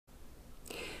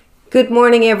Good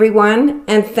morning, everyone,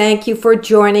 and thank you for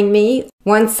joining me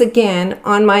once again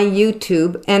on my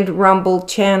YouTube and Rumble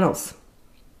channels.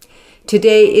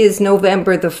 Today is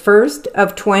November the 1st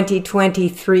of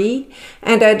 2023,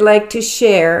 and I'd like to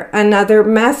share another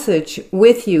message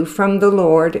with you from the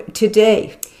Lord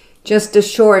today. Just a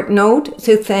short note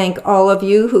to thank all of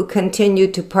you who continue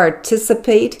to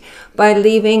participate by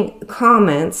leaving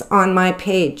comments on my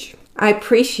page. I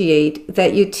appreciate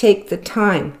that you take the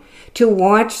time to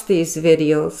watch these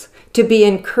videos, to be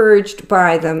encouraged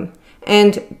by them,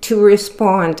 and to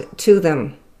respond to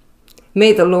them.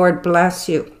 May the Lord bless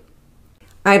you.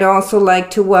 I'd also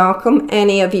like to welcome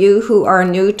any of you who are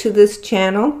new to this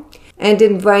channel and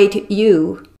invite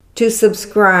you to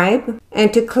subscribe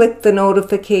and to click the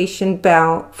notification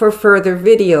bell for further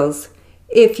videos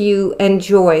if you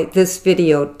enjoy this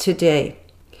video today.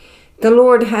 The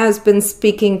Lord has been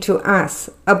speaking to us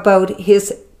about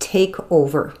His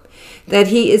takeover, that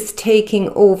He is taking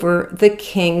over the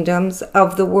kingdoms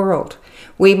of the world.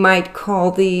 We might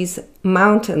call these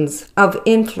mountains of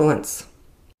influence.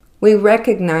 We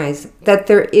recognize that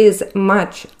there is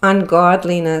much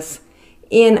ungodliness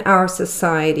in our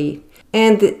society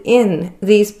and in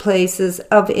these places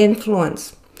of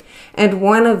influence. And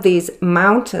one of these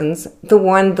mountains, the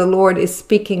one the Lord is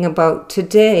speaking about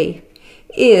today,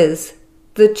 is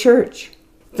the church,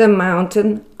 the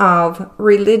mountain of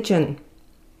religion.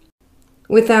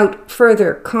 Without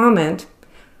further comment,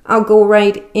 I'll go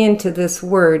right into this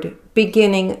word,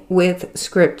 beginning with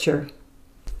Scripture.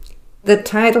 The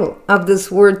title of this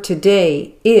word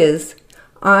today is,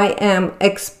 I am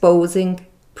exposing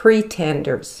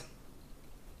pretenders.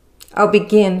 I'll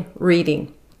begin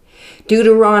reading.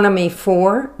 Deuteronomy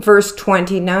 4, verse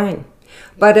 29.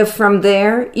 But if from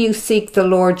there you seek the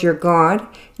Lord your God,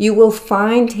 you will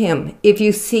find Him if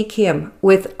you seek Him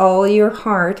with all your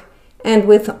heart and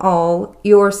with all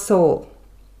your soul.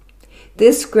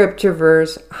 This scripture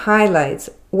verse highlights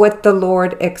what the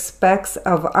Lord expects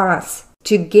of us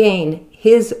to gain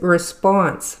His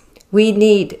response. We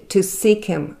need to seek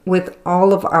Him with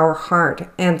all of our heart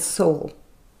and soul.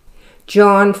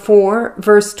 John 4,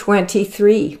 verse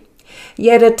 23.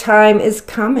 Yet a time is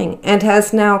coming and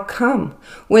has now come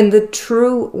when the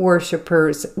true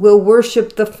worshipers will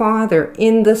worship the Father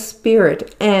in the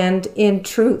Spirit and in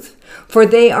truth, for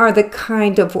they are the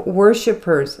kind of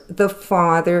worshipers the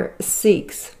Father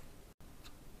seeks.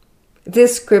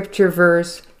 This scripture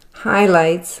verse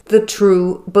highlights the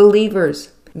true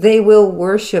believers. They will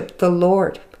worship the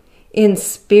Lord in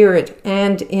spirit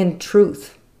and in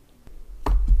truth.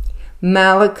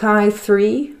 Malachi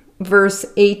 3, verse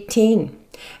 18.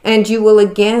 And you will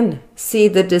again see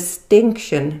the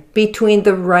distinction between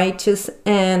the righteous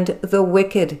and the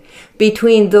wicked,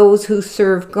 between those who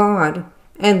serve God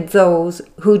and those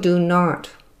who do not.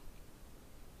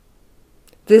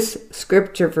 This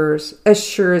scripture verse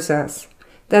assures us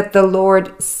that the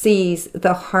Lord sees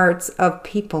the hearts of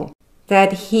people,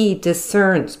 that He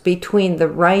discerns between the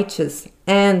righteous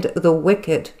and the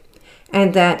wicked,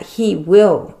 and that He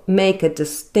will make a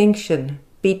distinction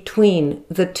between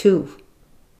the two.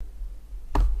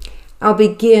 I'll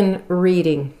begin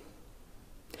reading.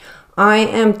 I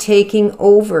am taking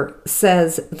over,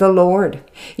 says the Lord.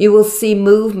 You will see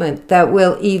movement that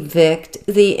will evict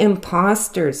the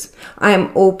impostors. I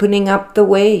am opening up the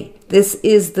way. This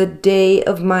is the day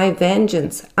of my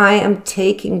vengeance. I am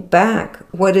taking back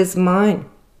what is mine.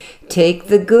 Take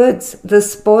the goods, the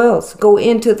spoils, go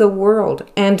into the world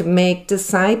and make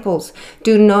disciples.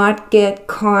 Do not get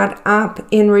caught up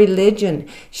in religion.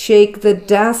 Shake the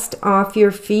dust off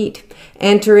your feet.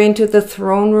 Enter into the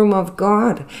throne room of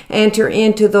God. Enter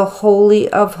into the Holy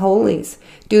of Holies.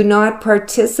 Do not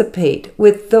participate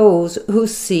with those who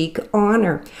seek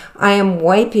honor. I am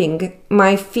wiping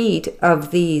my feet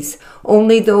of these.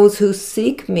 Only those who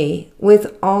seek me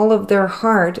with all of their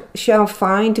heart shall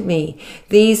find me.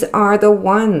 These are the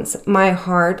ones my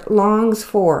heart longs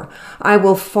for. I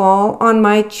will fall on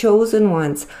my chosen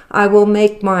ones. I will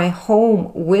make my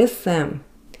home with them.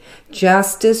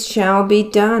 Justice shall be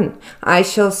done. I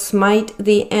shall smite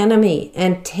the enemy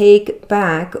and take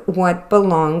back what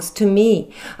belongs to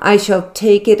me. I shall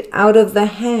take it out of the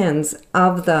hands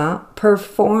of the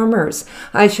performers.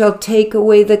 I shall take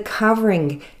away the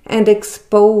covering and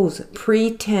expose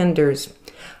pretenders.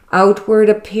 Outward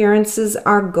appearances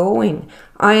are going.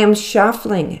 I am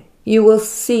shuffling. You will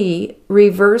see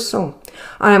reversal.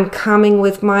 I am coming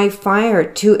with my fire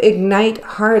to ignite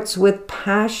hearts with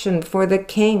passion for the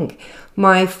King.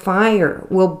 My fire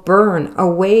will burn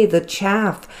away the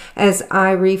chaff as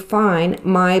I refine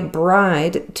my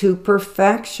bride to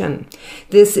perfection.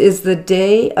 This is the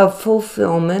day of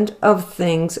fulfillment of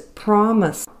things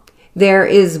promised. There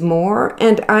is more,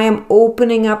 and I am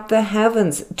opening up the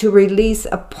heavens to release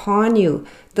upon you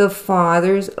the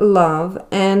Father's love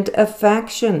and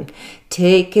affection.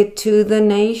 Take it to the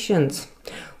nations.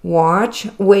 Watch,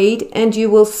 wait, and you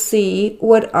will see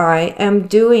what I am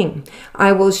doing.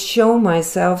 I will show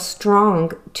myself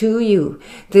strong to you.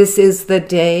 This is the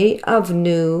day of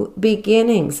new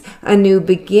beginnings. A new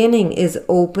beginning is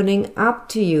opening up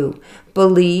to you.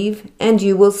 Believe, and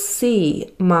you will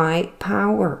see my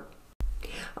power.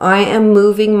 I am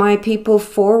moving my people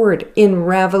forward in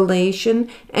revelation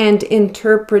and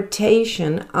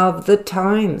interpretation of the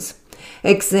times.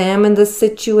 Examine the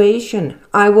situation.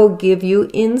 I will give you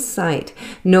insight.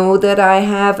 Know that I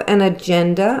have an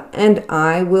agenda and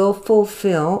I will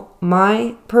fulfill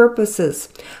my purposes.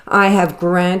 I have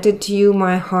granted to you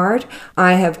my heart.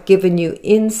 I have given you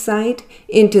insight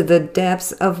into the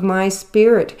depths of my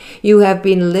spirit. You have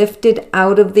been lifted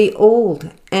out of the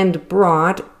old and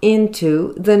brought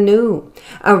into the new.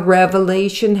 A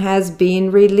revelation has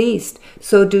been released,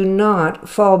 so do not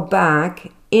fall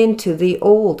back into the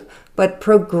old, but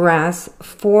progress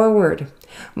forward.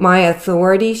 My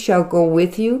authority shall go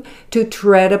with you to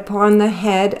tread upon the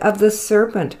head of the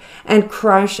serpent and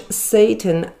crush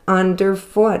Satan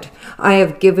underfoot. I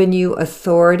have given you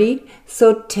authority,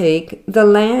 so take the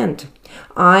land.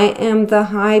 I am the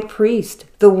high priest,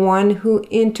 the one who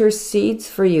intercedes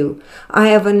for you. I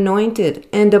have anointed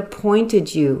and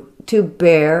appointed you to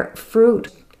bear fruit.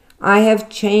 I have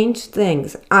changed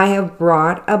things. I have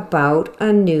brought about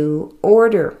a new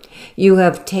order. You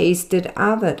have tasted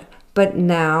of it, but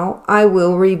now I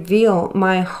will reveal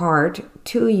my heart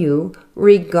to you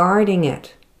regarding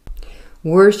it.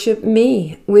 Worship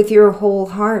me with your whole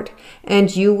heart,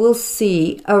 and you will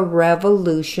see a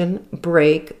revolution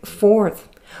break forth.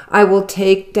 I will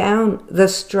take down the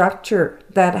structure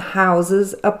that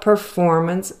houses a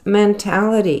performance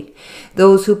mentality.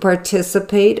 Those who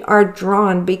participate are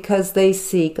drawn because they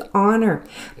seek honor,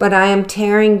 but I am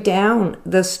tearing down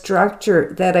the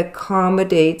structure that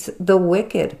accommodates the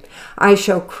wicked. I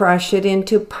shall crush it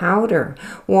into powder.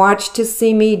 Watch to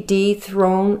see me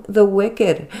dethrone the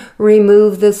wicked,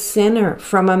 remove the sinner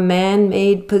from a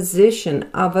man-made position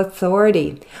of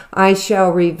authority. I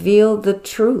shall reveal the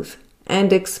truth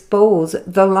and expose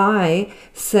the lie,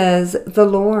 says the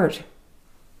Lord.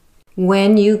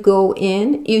 When you go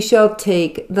in, you shall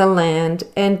take the land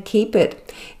and keep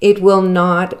it. It will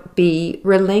not be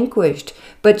relinquished,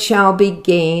 but shall be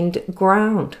gained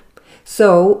ground.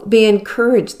 So be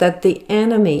encouraged that the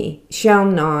enemy shall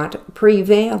not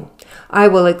prevail. I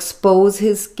will expose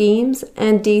his schemes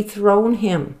and dethrone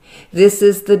him. This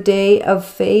is the day of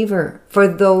favor for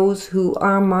those who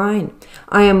are mine.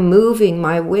 I am moving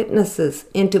my witnesses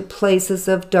into places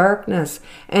of darkness,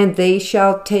 and they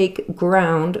shall take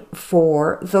ground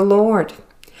for the Lord.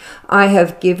 I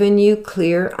have given you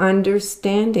clear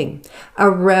understanding, a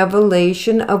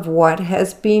revelation of what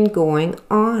has been going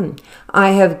on.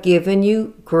 I have given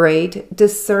you great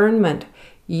discernment.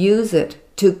 Use it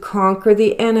to conquer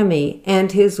the enemy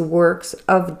and his works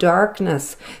of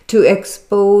darkness, to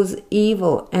expose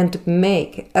evil and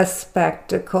make a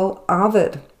spectacle of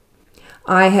it.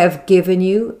 I have given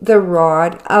you the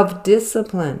rod of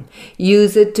discipline.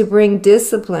 Use it to bring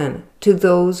discipline to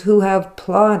those who have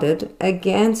plotted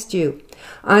against you.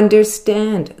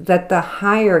 Understand that the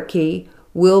hierarchy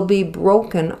will be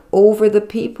broken over the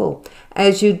people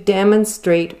as you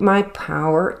demonstrate my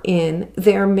power in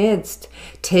their midst.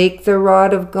 Take the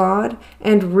rod of God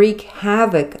and wreak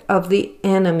havoc of the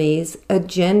enemy's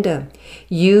agenda.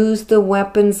 Use the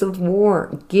weapons of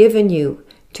war given you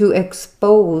to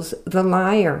expose the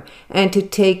liar and to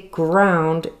take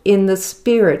ground in the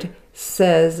Spirit,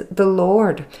 says the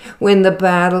Lord. When the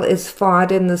battle is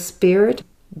fought in the Spirit,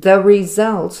 the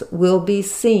results will be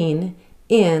seen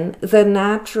in the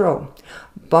natural.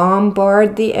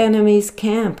 Bombard the enemy's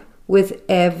camp with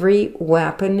every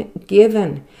weapon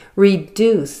given.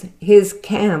 Reduce his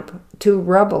camp to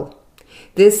rubble.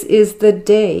 This is the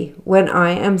day when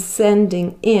I am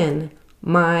sending in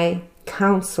my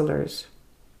counselors.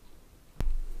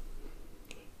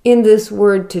 In this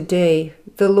word today,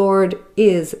 the Lord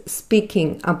is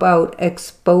speaking about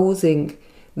exposing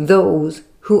those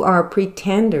who are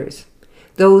pretenders,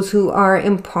 those who are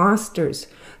imposters,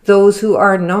 those who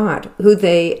are not who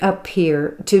they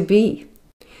appear to be,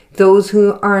 those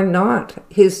who are not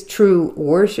his true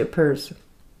worshipers,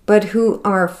 but who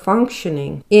are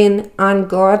functioning in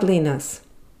ungodliness.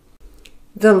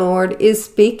 The Lord is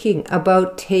speaking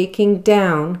about taking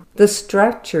down the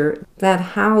structure that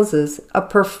houses a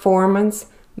performance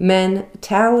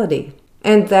mentality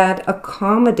and that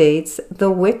accommodates the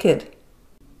wicked.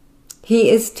 He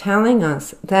is telling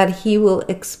us that he will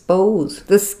expose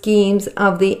the schemes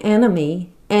of the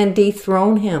enemy and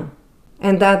dethrone him,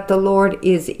 and that the Lord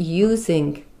is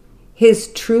using his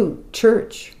true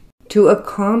church to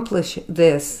accomplish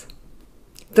this.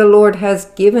 The Lord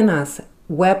has given us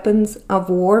weapons of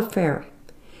warfare.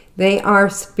 They are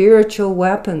spiritual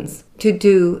weapons to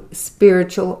do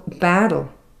spiritual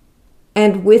battle.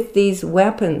 And with these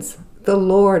weapons, the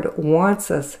Lord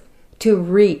wants us to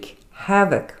wreak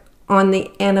havoc on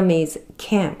the enemy's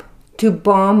camp, to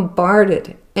bombard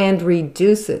it and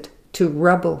reduce it to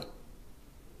rubble.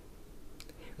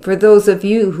 For those of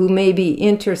you who may be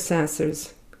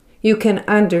intercessors, you can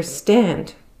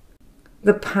understand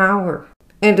the power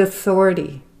and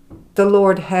authority the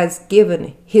Lord has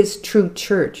given his true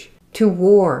church to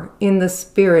war in the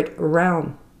spirit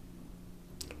realm.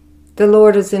 The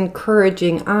Lord is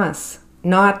encouraging us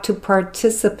not to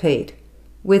participate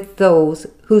with those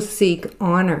who seek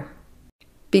honor,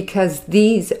 because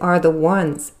these are the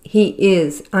ones he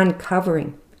is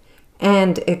uncovering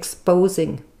and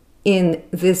exposing in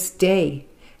this day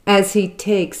as he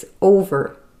takes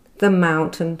over the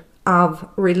mountain of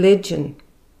religion.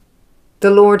 The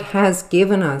Lord has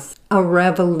given us a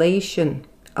revelation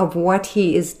of what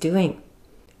he is doing,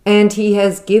 and he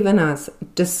has given us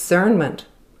discernment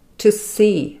to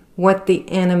see what the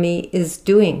enemy is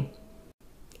doing.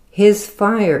 His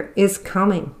fire is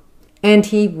coming, and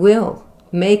he will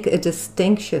make a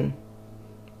distinction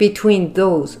between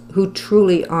those who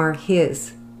truly are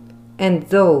his and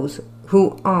those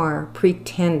who are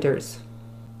pretenders.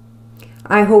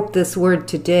 I hope this word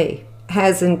today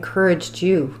has encouraged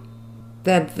you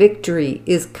that victory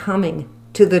is coming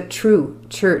to the true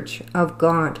church of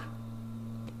God.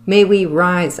 May we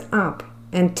rise up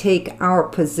and take our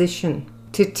position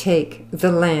to take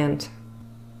the land.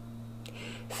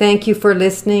 Thank you for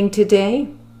listening today.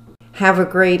 Have a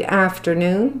great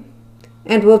afternoon,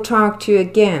 and we'll talk to you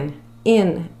again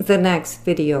in the next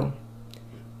video.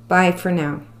 Bye for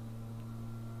now.